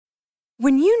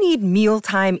When you need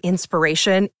mealtime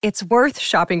inspiration, it's worth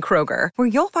shopping Kroger, where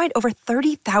you'll find over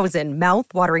 30,000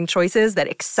 mouth-watering choices that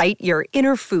excite your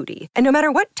inner foodie. And no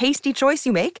matter what tasty choice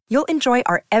you make, you'll enjoy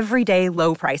our everyday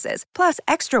low prices, plus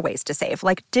extra ways to save,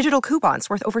 like digital coupons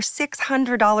worth over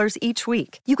 $600 each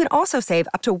week. You can also save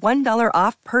up to $1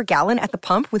 off per gallon at the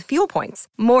pump with fuel points.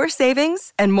 More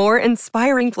savings and more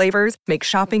inspiring flavors make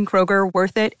shopping Kroger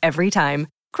worth it every time.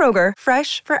 Kroger,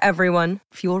 fresh for everyone.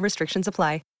 Fuel restrictions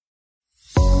apply.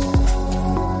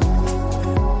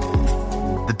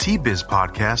 The T-Biz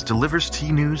podcast delivers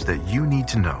tea news that you need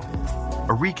to know.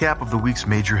 A recap of the week's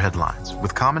major headlines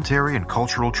with commentary and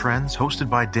cultural trends hosted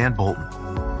by Dan Bolton.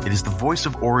 It is the voice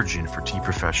of origin for tea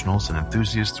professionals and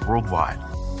enthusiasts worldwide.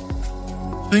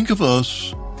 Think of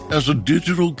us as a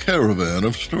digital caravan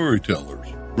of storytellers,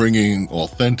 bringing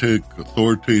authentic,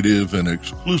 authoritative, and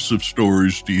exclusive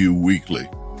stories to you weekly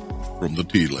from the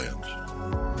tea lands.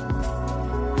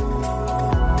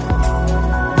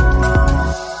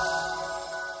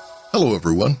 Hello,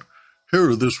 everyone.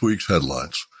 Here are this week's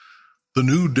headlines. The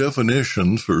new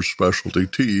definition for specialty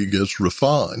tea gets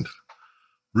refined.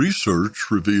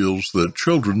 Research reveals that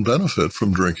children benefit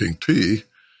from drinking tea,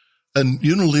 and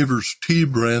Unilever's tea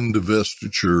brand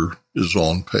divestiture is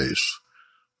on pace.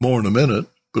 More in a minute,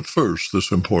 but first,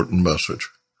 this important message.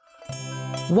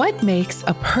 What makes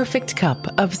a perfect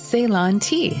cup of Ceylon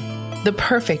tea? The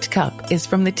perfect cup is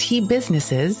from the tea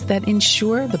businesses that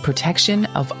ensure the protection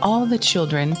of all the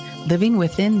children living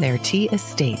within their tea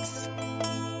estates.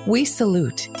 We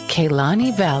salute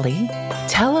Kailani Valley,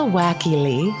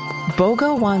 Telawakili,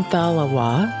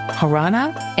 Bogawanthalawa,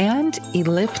 Harana, and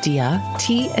Elliptia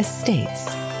tea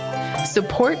estates.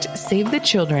 Support Save the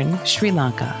Children, Sri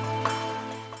Lanka.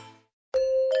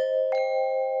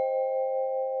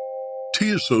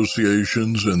 Tea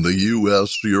associations in the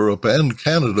U.S., Europe, and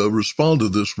Canada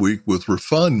responded this week with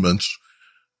refinements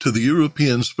to the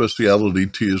European Specialty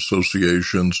Tea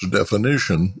Association's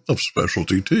definition of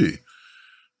specialty tea.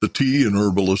 The Tea and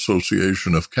Herbal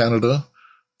Association of Canada,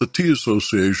 the Tea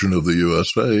Association of the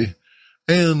USA,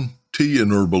 and Tea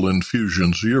and Herbal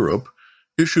Infusions Europe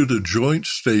issued a joint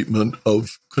statement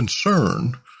of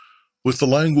concern with the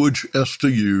language ESTA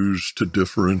used to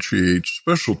differentiate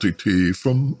specialty tea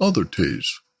from other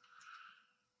teas.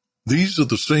 These are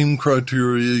the same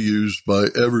criteria used by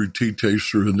every tea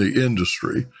taster in the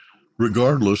industry,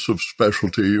 regardless of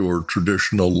specialty or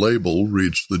traditional label,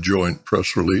 reads the joint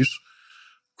press release.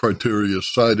 Criteria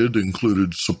cited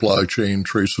included supply chain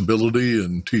traceability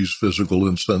and tea's physical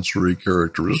and sensory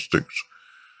characteristics.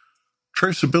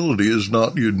 Traceability is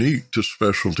not unique to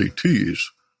specialty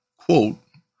teas. Quote,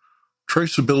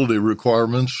 traceability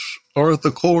requirements are at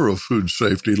the core of food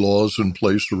safety laws in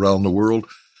place around the world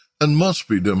and must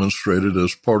be demonstrated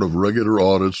as part of regular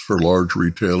audits for large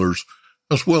retailers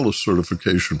as well as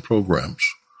certification programs.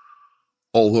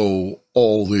 Although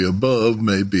all the above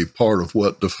may be part of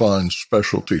what defines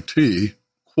specialty tea,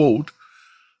 quote,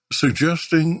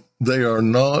 suggesting they are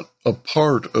not a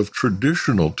part of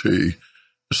traditional tea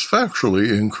is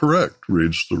factually incorrect,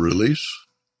 reads the release.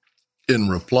 In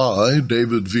reply,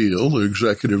 David Veal,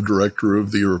 executive director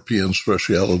of the European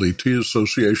Specialty Tea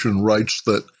Association, writes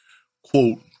that,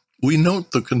 quote, we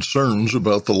note the concerns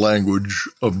about the language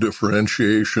of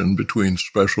differentiation between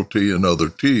specialty and other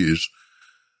teas,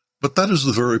 but that is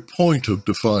the very point of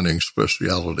defining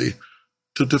specialty,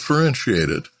 to differentiate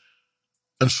it.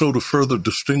 And so to further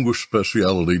distinguish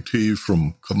specialty tea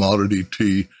from commodity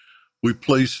tea, we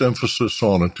place emphasis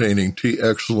on attaining tea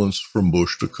excellence from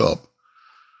bush to cup.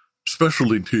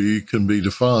 Specialty tea can be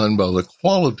defined by the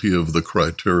quality of the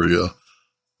criteria,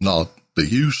 not the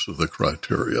use of the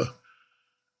criteria.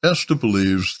 ESTA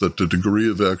believes that the degree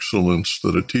of excellence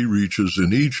that a tea reaches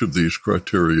in each of these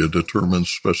criteria determines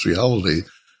specialty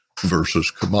versus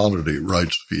commodity,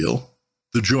 writes Veal.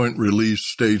 The joint release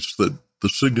states that the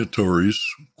signatories,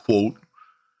 quote,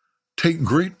 take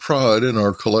great pride in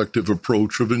our collective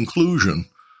approach of inclusion.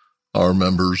 Our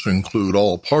members include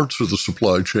all parts of the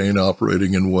supply chain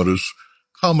operating in what is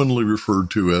commonly referred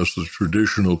to as the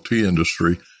traditional tea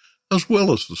industry, as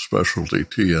well as the specialty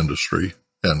tea industry,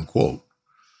 end quote.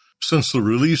 Since the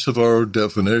release of our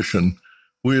definition,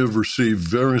 we have received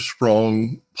very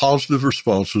strong positive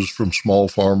responses from small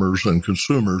farmers and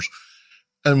consumers,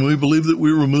 and we believe that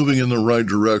we were moving in the right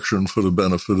direction for the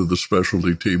benefit of the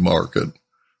specialty tea market,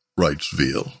 writes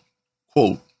Veal.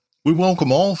 Quote, we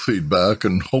welcome all feedback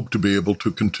and hope to be able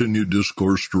to continue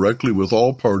discourse directly with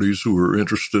all parties who are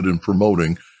interested in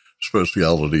promoting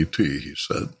specialty tea, he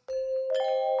said.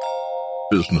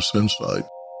 Business Insight.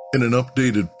 In an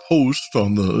updated post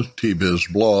on the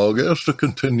TBiz blog, ESTA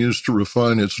continues to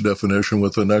refine its definition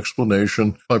with an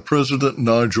explanation by President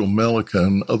Nigel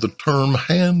Milliken of the term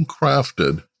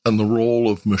handcrafted and the role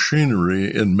of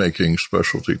machinery in making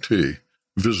specialty tea.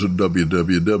 Visit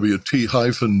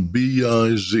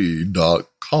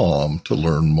www.t-biz.com to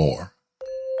learn more.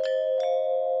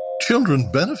 Children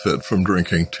benefit from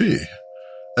drinking tea.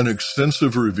 An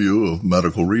extensive review of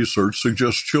medical research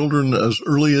suggests children as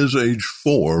early as age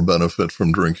 4 benefit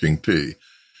from drinking tea.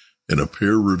 In a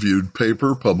peer-reviewed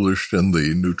paper published in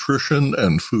the Nutrition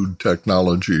and Food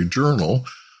Technology Journal,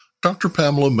 Dr.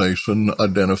 Pamela Mason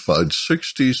identified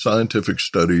 60 scientific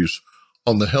studies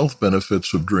on the health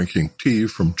benefits of drinking tea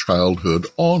from childhood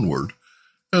onward,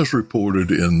 as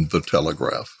reported in The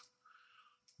Telegraph.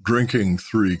 Drinking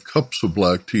 3 cups of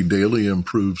black tea daily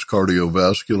improves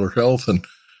cardiovascular health and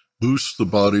boosts the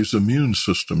body's immune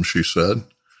system, she said.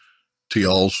 Tea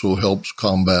also helps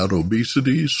combat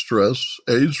obesity, stress,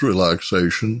 aids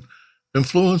relaxation,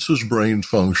 influences brain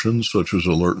functions such as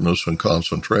alertness and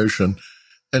concentration,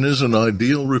 and is an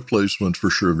ideal replacement for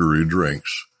sugary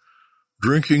drinks.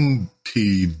 Drinking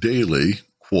tea daily,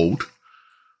 quote,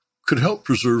 could help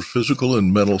preserve physical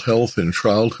and mental health in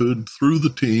childhood through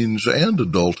the teens and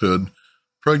adulthood,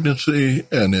 pregnancy,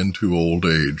 and into old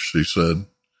age, she said.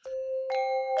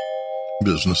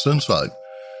 Business Insight.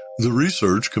 The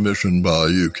research commissioned by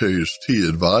UK's Tea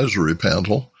Advisory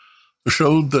Panel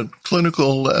showed that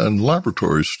clinical and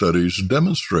laboratory studies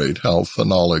demonstrate how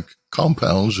phenolic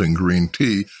compounds in green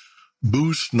tea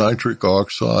boost nitric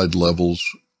oxide levels,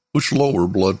 which lower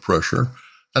blood pressure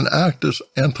and act as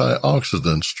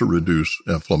antioxidants to reduce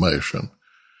inflammation.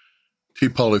 Tea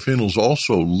polyphenols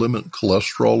also limit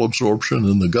cholesterol absorption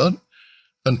in the gut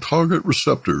and target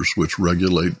receptors which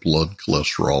regulate blood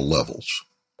cholesterol levels.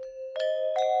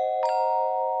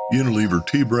 Unilever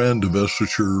tea brand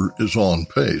divestiture is on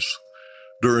pace.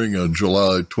 During a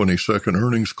July 22nd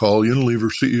earnings call, Unilever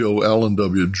CEO Alan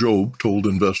W. Jobe told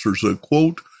investors that,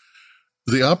 quote,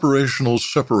 the operational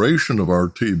separation of our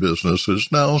tea business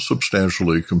is now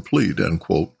substantially complete, end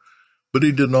quote, but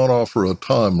he did not offer a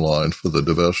timeline for the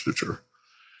divestiture.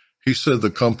 He said the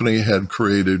company had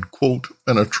created, quote,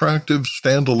 an attractive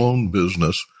standalone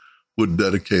business with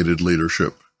dedicated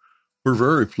leadership. We're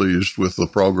very pleased with the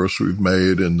progress we've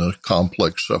made in the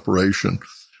complex separation.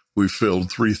 We've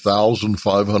filled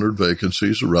 3,500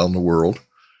 vacancies around the world.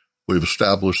 We've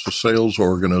established the sales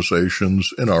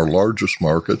organizations in our largest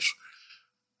markets.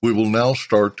 We will now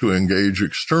start to engage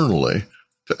externally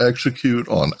to execute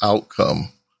on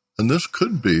outcome, and this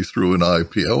could be through an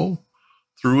IPO,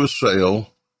 through a sale,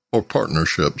 or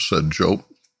partnership, said Jobe.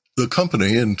 The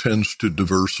company intends to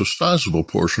divest a sizable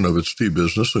portion of its tea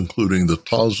business, including the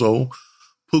Tazo,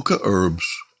 Pukka Herbs,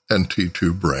 and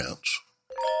T2 brands.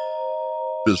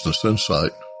 Business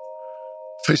Insight.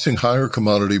 Facing higher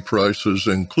commodity prices,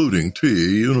 including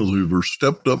tea, Unilever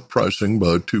stepped up pricing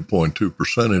by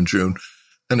 2.2% in June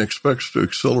and expects to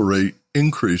accelerate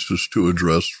increases to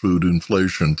address food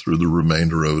inflation through the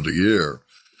remainder of the year.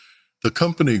 The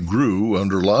company grew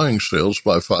underlying sales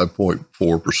by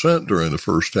 5.4% during the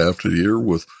first half of the year,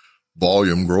 with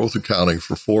volume growth accounting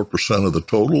for 4% of the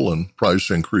total and price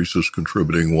increases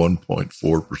contributing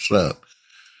 1.4%.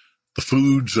 The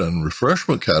foods and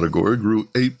refreshment category grew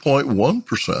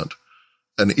 8.1%,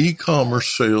 and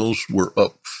e-commerce sales were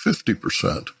up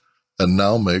 50% and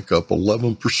now make up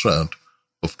 11%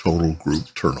 of total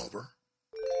group turnover.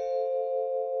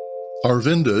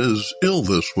 Arvinda is ill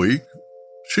this week.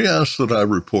 She asked that I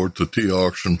report the tea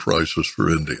auction prices for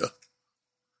India.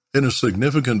 In a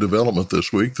significant development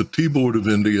this week, the Tea Board of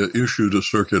India issued a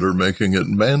circular making it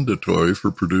mandatory for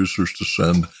producers to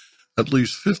send at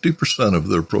least 50% of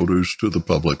their produce to the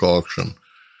public auction.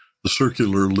 The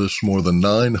circular lists more than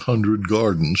 900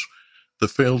 gardens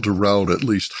that failed to route at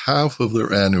least half of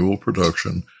their annual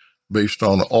production based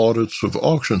on audits of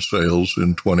auction sales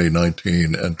in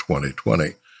 2019 and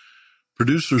 2020.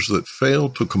 Producers that fail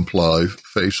to comply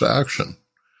face action.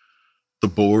 The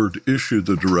board issued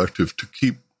the directive to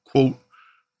keep, quote,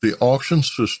 the auction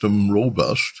system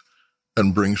robust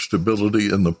and bring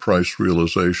stability in the price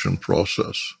realization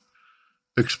process.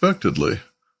 Expectedly,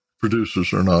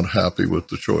 producers are not happy with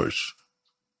the choice.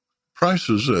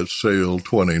 Prices at Sale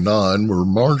 29 were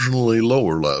marginally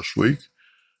lower last week.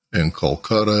 In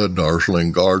Kolkata,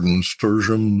 Darjeeling Gardens,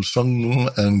 Sturgeon, Sungn,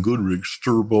 and Goodric's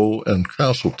Turbo and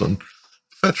Castleton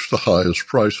fetched the highest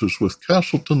prices, with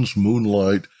Castleton's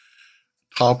Moonlight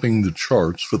topping the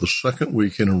charts for the second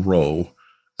week in a row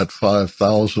at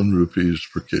 5,000 rupees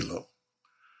per kilo.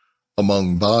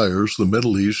 Among buyers, the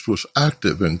Middle East was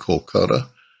active in Kolkata,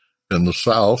 In the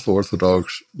South,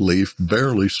 Orthodox leaf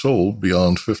barely sold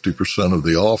beyond 50% of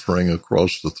the offering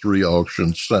across the 3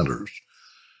 auction centers.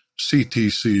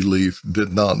 CTC leaf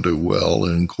did not do well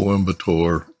in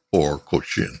Coimbatore or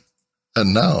Cochin.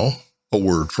 And now, a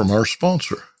word from our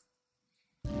sponsor.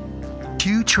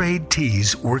 Q-Trade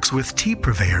Teas works with tea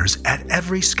purveyors at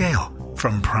every scale,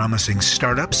 from promising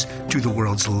startups to the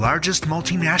world's largest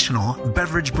multinational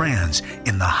beverage brands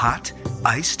in the hot,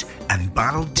 iced, and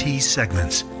bottled tea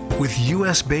segments. With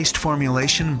U.S.-based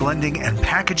formulation, blending, and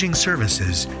packaging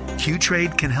services,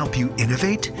 Q-Trade can help you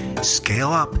innovate, scale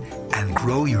up, and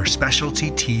grow your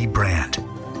specialty tea brand.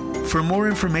 For more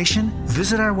information,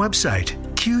 visit our website,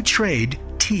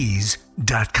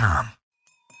 qtradeteas.com.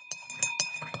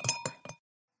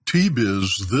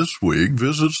 Tea-Biz this week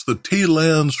visits the tea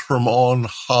lands from on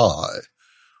high,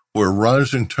 where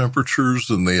rising temperatures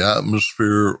in the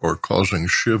atmosphere are causing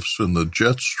shifts in the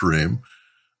jet stream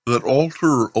that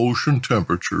alter ocean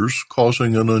temperatures,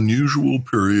 causing an unusual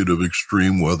period of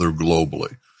extreme weather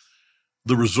globally.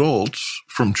 The results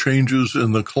from changes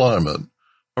in the climate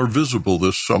are visible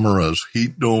this summer as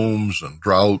heat domes and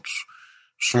droughts,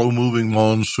 slow-moving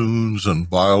monsoons and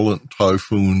violent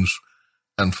typhoons,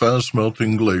 and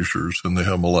fast-melting glaciers in the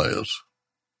Himalayas.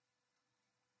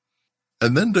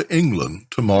 And then to England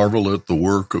to marvel at the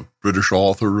work of British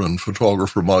author and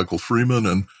photographer Michael Freeman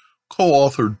and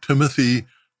co-authored Timothy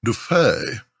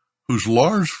Dufay, whose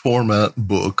large-format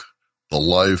book, The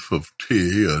Life of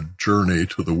Tea, A Journey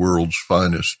to the World's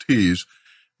Finest Teas,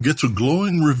 gets a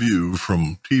glowing review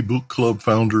from Tea Book Club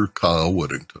founder Kyle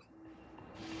Whittington.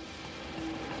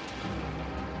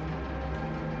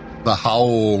 The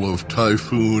howl of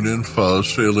Typhoon Infa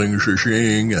sailing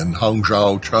Xixing and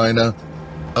Hangzhou, China,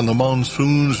 and the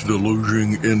monsoons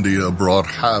deluging India brought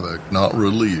havoc, not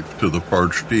relief, to the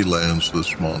parched tea lands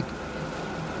this month.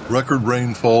 Record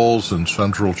rainfalls in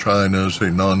central China's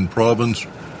Henan province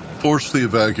forced the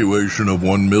evacuation of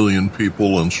 1 million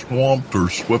people and swamped or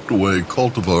swept away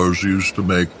cultivars used to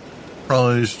make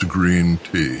prized green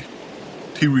tea.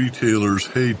 Tea retailers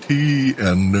Hey-Tea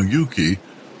and Nayuki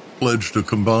pledged a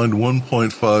combined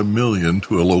 $1.5 million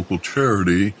to a local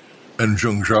charity and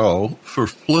Zhengzhou for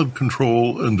flood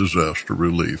control and disaster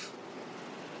relief.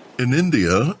 In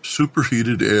India,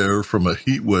 superheated air from a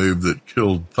heat wave that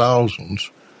killed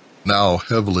thousands, now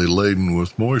heavily laden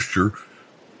with moisture,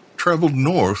 traveled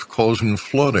north, causing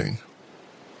flooding.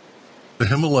 The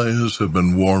Himalayas have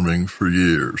been warming for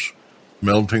years.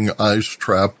 Melting ice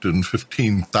trapped in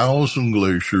 15,000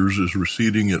 glaciers is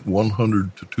receding at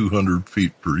 100 to 200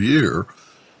 feet per year,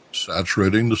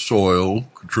 saturating the soil,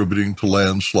 contributing to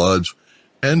landslides,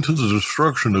 and to the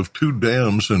destruction of 2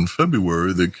 dams in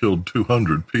February that killed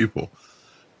 200 people.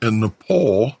 In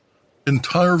Nepal,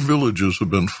 entire villages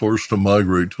have been forced to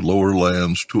migrate to lower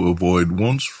lands to avoid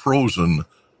once frozen,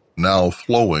 now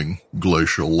flowing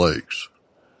glacial lakes.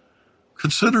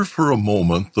 Consider for a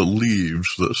moment the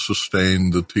leaves that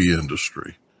sustain the tea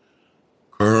industry.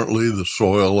 Currently, the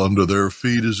soil under their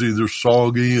feet is either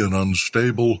soggy and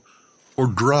unstable or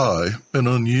dry and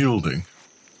unyielding.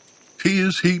 Tea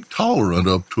is heat tolerant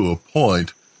up to a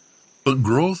point, but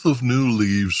growth of new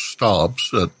leaves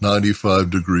stops at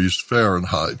 95 degrees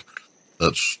Fahrenheit.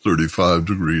 That's 35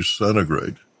 degrees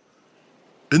centigrade.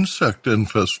 Insect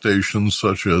infestations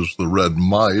such as the red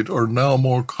mite are now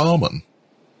more common.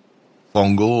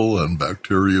 Fungal and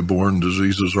bacteria-borne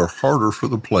diseases are harder for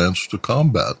the plants to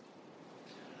combat.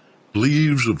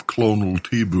 Leaves of clonal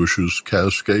tea bushes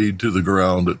cascade to the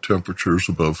ground at temperatures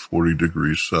above 40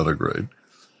 degrees centigrade.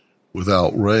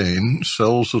 Without rain,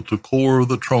 cells at the core of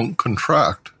the trunk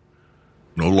contract,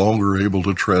 no longer able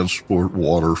to transport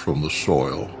water from the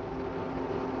soil.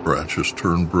 Branches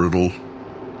turn brittle,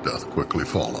 death quickly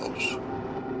follows.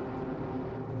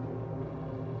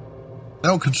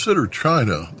 Now consider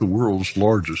China, the world's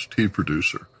largest tea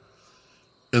producer.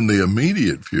 In the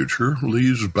immediate future,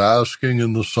 leaves basking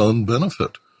in the sun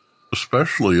benefit,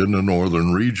 especially in the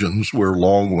northern regions where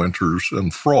long winters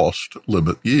and frost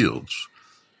limit yields.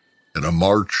 In a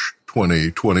March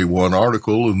 2021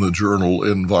 article in the journal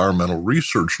Environmental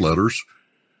Research Letters,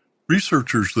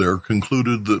 researchers there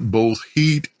concluded that both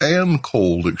heat and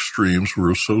cold extremes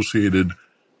were associated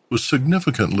with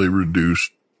significantly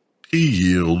reduced tea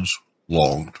yields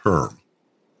long term.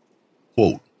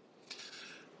 Quote,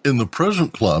 in the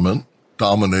present climate,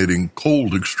 dominating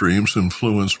cold extremes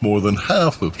influence more than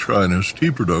half of China's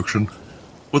tea production,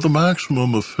 with a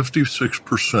maximum of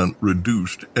 56%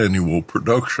 reduced annual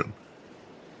production.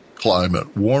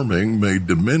 Climate warming may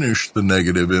diminish the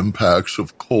negative impacts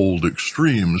of cold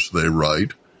extremes, they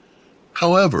write.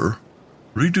 However,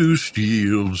 Reduced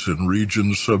yields in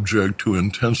regions subject to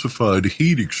intensified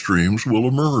heat extremes will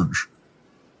emerge.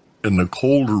 In the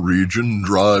colder region,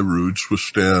 dry roots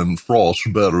withstand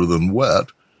frost better than wet,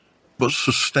 but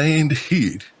sustained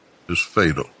heat is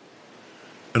fatal.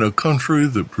 In a country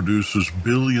that produces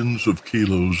billions of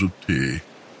kilos of tea,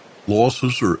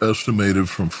 losses are estimated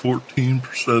from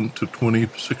 14% to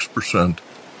 26%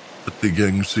 at the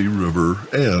Yangtze River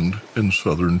and in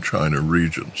southern China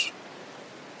regions.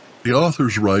 The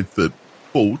authors write that,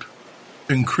 quote,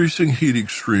 increasing heat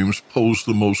extremes pose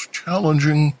the most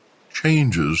challenging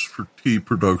changes for tea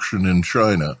production in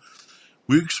China.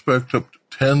 We expect up to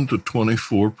 10 to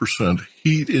 24%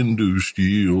 heat-induced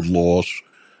yield loss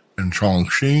in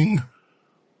Chongqing,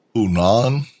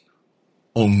 Hunan,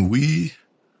 Anhui,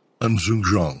 and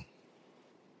Zhejiang.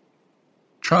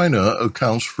 China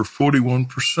accounts for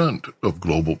 41% of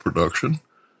global production.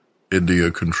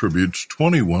 India contributes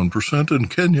 21% and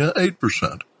Kenya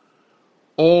 8%.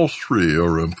 All three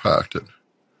are impacted.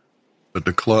 A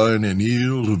decline in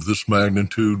yield of this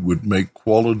magnitude would make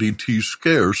quality tea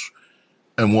scarce,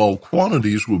 and while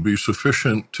quantities will be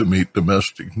sufficient to meet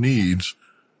domestic needs,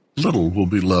 little will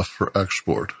be left for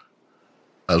export.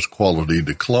 As quality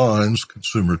declines,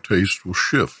 consumer taste will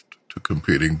shift to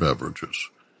competing beverages.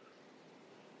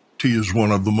 Tea is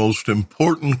one of the most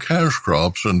important cash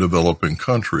crops in developing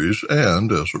countries,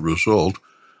 and, as a result,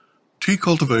 tea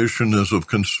cultivation is of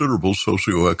considerable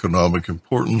socioeconomic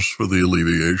importance for the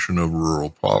alleviation of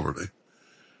rural poverty.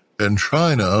 In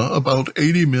China, about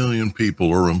 80 million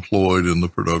people are employed in the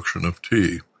production of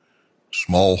tea.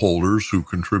 Smallholders who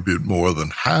contribute more than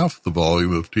half the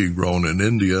volume of tea grown in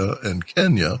India and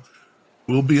Kenya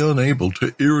will be unable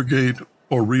to irrigate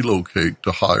or relocate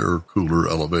to higher, cooler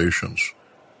elevations.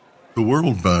 The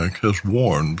World Bank has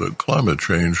warned that climate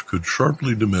change could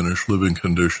sharply diminish living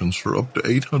conditions for up to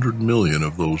 800 million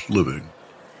of those living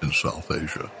in South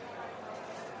Asia.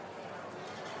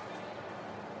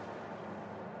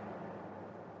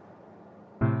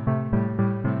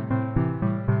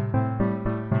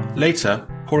 Later,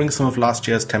 pouring some of last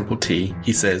year's temple tea,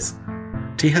 he says,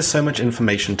 "Tea has so much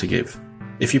information to give.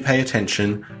 If you pay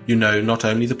attention, you know not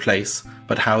only the place,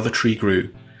 but how the tree grew,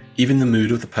 even the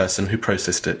mood of the person who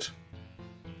processed it."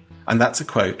 And that's a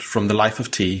quote from The Life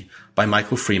of Tea by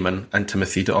Michael Freeman and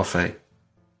Timothy D'Offay.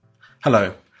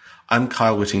 Hello, I'm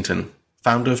Kyle Whittington,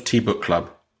 founder of Tea Book Club.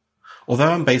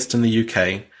 Although I'm based in the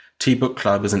UK, Tea Book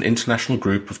Club is an international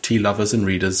group of tea lovers and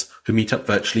readers who meet up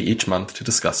virtually each month to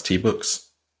discuss tea books.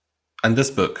 And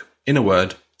this book, in a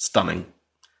word, stunning.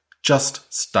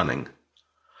 Just stunning.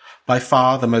 By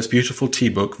far the most beautiful tea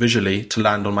book visually to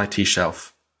land on my tea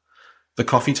shelf. The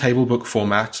coffee table book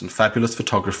format and fabulous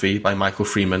photography by Michael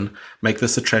Freeman make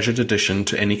this a treasured addition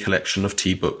to any collection of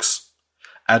tea books.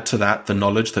 Add to that the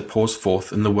knowledge that pours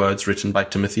forth in the words written by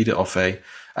Timothy D'Offay,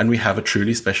 and we have a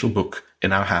truly special book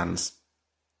in our hands.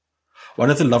 One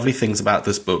of the lovely things about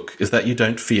this book is that you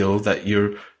don't feel that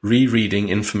you're rereading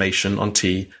information on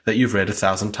tea that you've read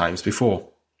 1,000 times before.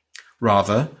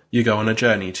 Rather, you go on a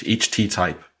journey to each tea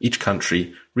type, each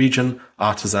country, region,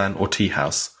 artisan, or tea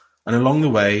house, and along the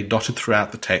way, dotted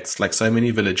throughout the text like so many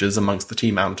villages amongst the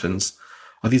tea mountains,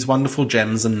 are these wonderful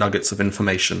gems and nuggets of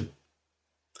information.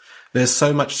 There's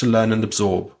so much to learn and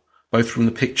absorb, both from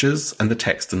the pictures and the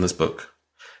text in this book.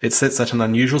 It sits at an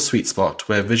unusual sweet spot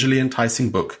where a visually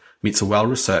enticing book meets a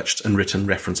well-researched and written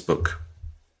reference book.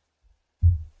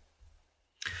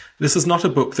 This is not a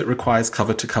book that requires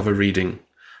cover-to-cover reading.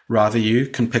 Rather, you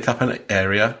can pick up an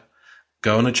area,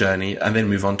 go on a journey, and then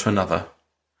move on to another,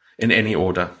 in any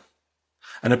order.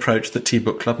 An approach that Tea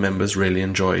Book Club members really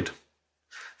enjoyed.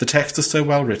 The text is so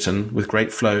well written, with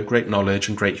great flow, great knowledge,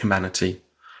 and great humanity,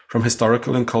 from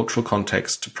historical and cultural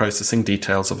context to processing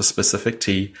details of a specific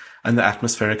tea and the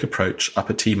atmospheric approach up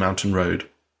a tea mountain road.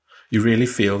 You really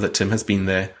feel that Tim has been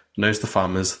there, knows the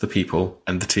farmers, the people,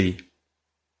 and the tea.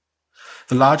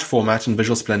 The large format and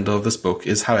visual splendour of this book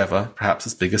is, however, perhaps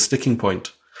its biggest sticking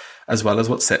point, as well as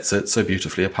what sets it so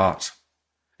beautifully apart.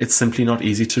 It's simply not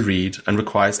easy to read and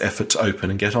requires effort to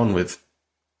open and get on with.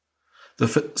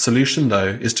 The solution, though,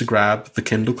 is to grab the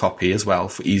Kindle copy as well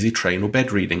for easy train or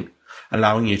bed reading,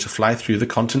 allowing you to fly through the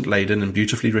content-laden and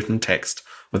beautifully written text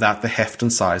without the heft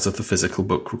and size of the physical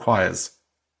book requires.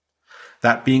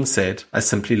 That being said, I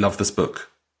simply love this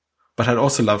book. But I'd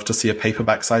also love to see a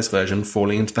paperback-sized version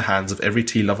falling into the hands of every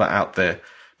tea lover out there,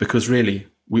 because really,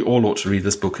 we all ought to read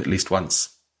this book at least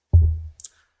once.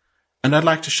 And I'd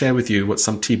like to share with you what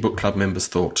some Tea Book Club members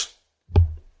thought.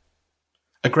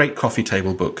 A great coffee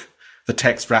table book, the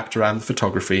text wrapped around the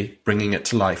photography, bringing it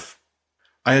to life.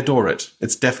 I adore it.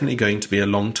 It's definitely going to be a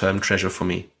long-term treasure for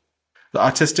me. The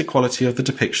artistic quality of the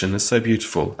depiction is so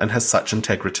beautiful and has such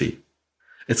integrity.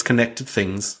 It's connected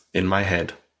things in my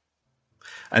head.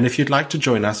 And if you'd like to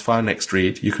join us for our next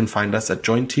read, you can find us at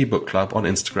Join Tea Book Club on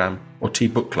Instagram or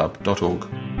teabookclub.org.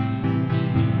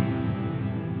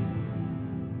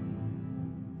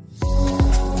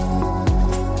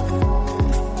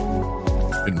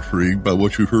 Intrigued by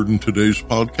what you heard in today's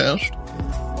podcast?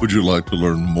 Would you like to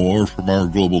learn more from our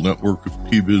global network of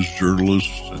tea-biz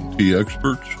journalists and tea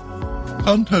experts?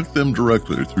 Contact them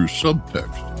directly through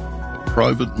Subtext, a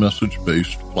private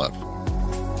message-based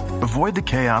platform. Avoid the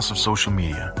chaos of social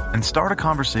media and start a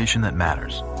conversation that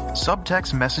matters.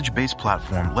 Subtext message-based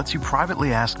platform lets you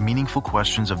privately ask meaningful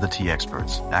questions of the tea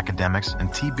experts, academics,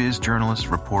 and tea-biz journalists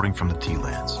reporting from the tea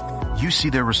lands. You see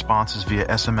their responses via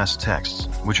SMS texts,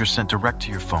 which are sent direct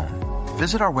to your phone.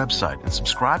 Visit our website and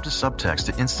subscribe to Subtext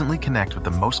to instantly connect with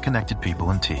the most connected people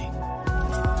in tea.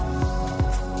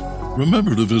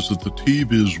 Remember to visit the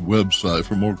Tea-Biz website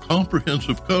for more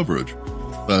comprehensive coverage.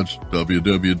 That's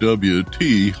www.t-biz.com.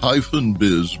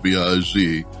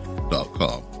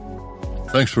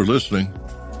 Thanks for listening.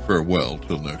 Farewell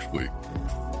till next week.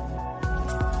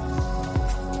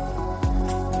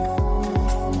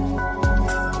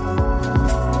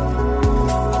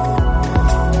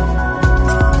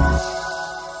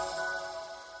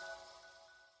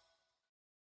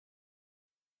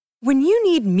 When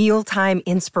you need mealtime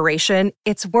inspiration,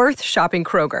 it's worth shopping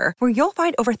Kroger, where you'll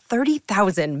find over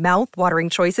 30,000 mouth-watering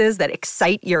choices that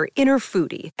excite your inner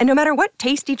foodie. And no matter what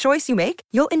tasty choice you make,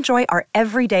 you'll enjoy our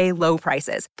everyday low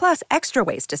prices, plus extra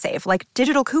ways to save, like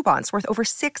digital coupons worth over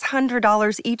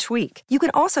 $600 each week. You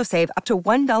can also save up to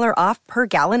 $1 off per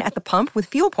gallon at the pump with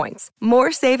fuel points.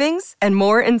 More savings and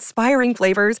more inspiring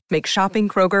flavors make shopping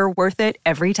Kroger worth it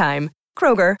every time.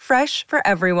 Kroger, fresh for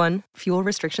everyone. Fuel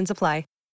restrictions apply.